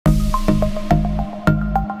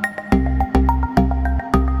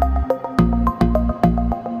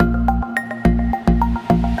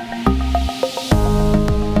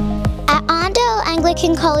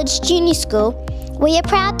American College Junior School, we are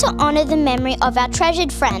proud to honour the memory of our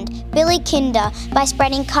treasured friend, Billy Kinder, by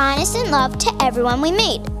spreading kindness and love to everyone we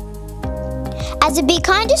meet. As a Be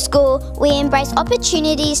Kinder school, we embrace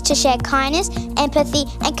opportunities to share kindness, empathy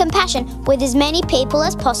and compassion with as many people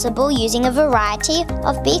as possible using a variety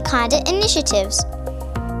of Be Kinder initiatives.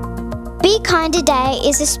 Be Kinder Day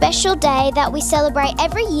is a special day that we celebrate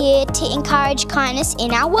every year to encourage kindness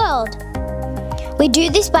in our world. We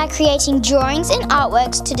do this by creating drawings and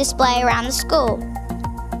artworks to display around the school.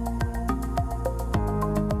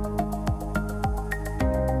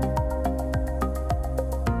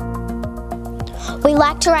 We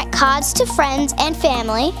like to write cards to friends and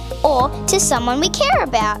family or to someone we care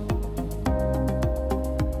about.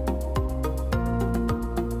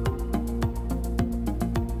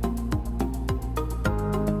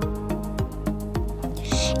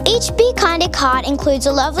 Each Be Kinder card includes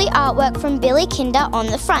a lovely artwork from Billy Kinder on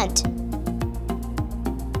the front.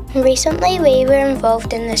 Recently we were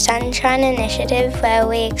involved in the Sunshine Initiative where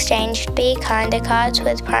we exchanged Be Kinder cards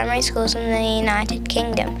with primary schools in the United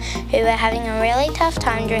Kingdom who were having a really tough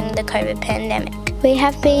time during the COVID pandemic. We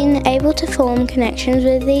have been able to form connections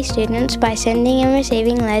with these students by sending and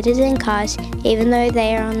receiving letters and cards even though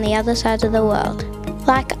they are on the other side of the world.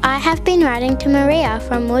 Like I have been writing to Maria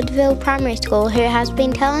from Woodville Primary School who has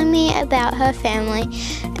been telling me about her family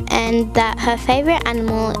and that her favourite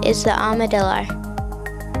animal is the armadillo.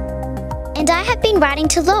 And I have been writing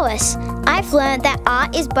to Lois. I've learned that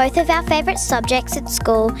art is both of our favourite subjects at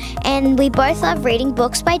school and we both love reading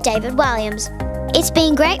books by David Walliams. It's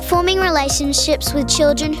been great forming relationships with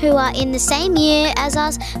children who are in the same year as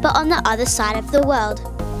us but on the other side of the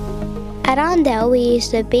world. At Arndell we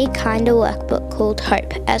used a Be Kinder workbook called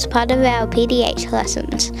Hope as part of our PDH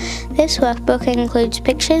lessons. This workbook includes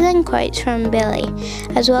pictures and quotes from Billy,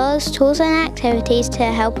 as well as tools and activities to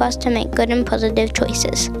help us to make good and positive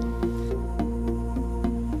choices.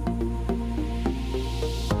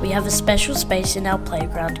 We have a special space in our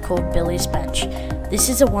playground called Billy's Bench. This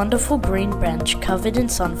is a wonderful green bench covered in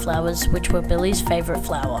sunflowers, which were Billy's favourite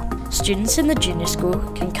flower. Students in the junior school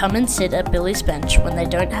can come and sit at Billy's bench when they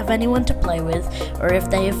don't have anyone to play with or if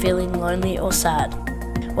they are feeling lonely or sad.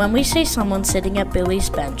 When we see someone sitting at Billy's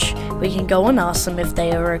bench, we can go and ask them if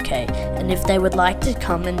they are okay and if they would like to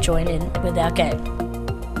come and join in with our game.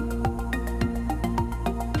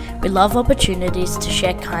 We love opportunities to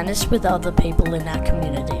share kindness with other people in our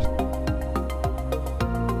community.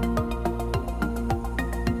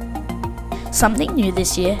 Something new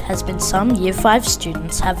this year has been some Year 5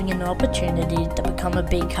 students having an opportunity to become a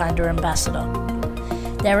Be Kinder ambassador.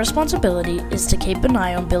 Their responsibility is to keep an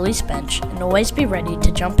eye on Billy's bench and always be ready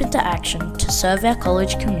to jump into action to serve our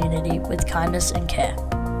college community with kindness and care.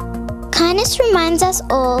 Kindness reminds us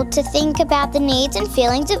all to think about the needs and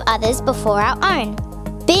feelings of others before our own.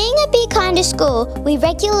 Being a Be Kinder school, we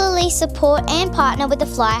regularly support and partner with the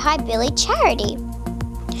Fly High Billy charity.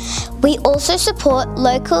 We also support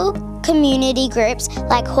local community groups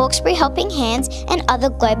like Hawkesbury Helping Hands and other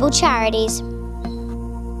global charities.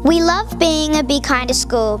 We love being a Be Kinder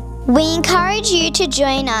school. We encourage you to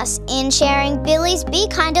join us in sharing Billy's Be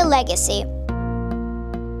Kinder legacy.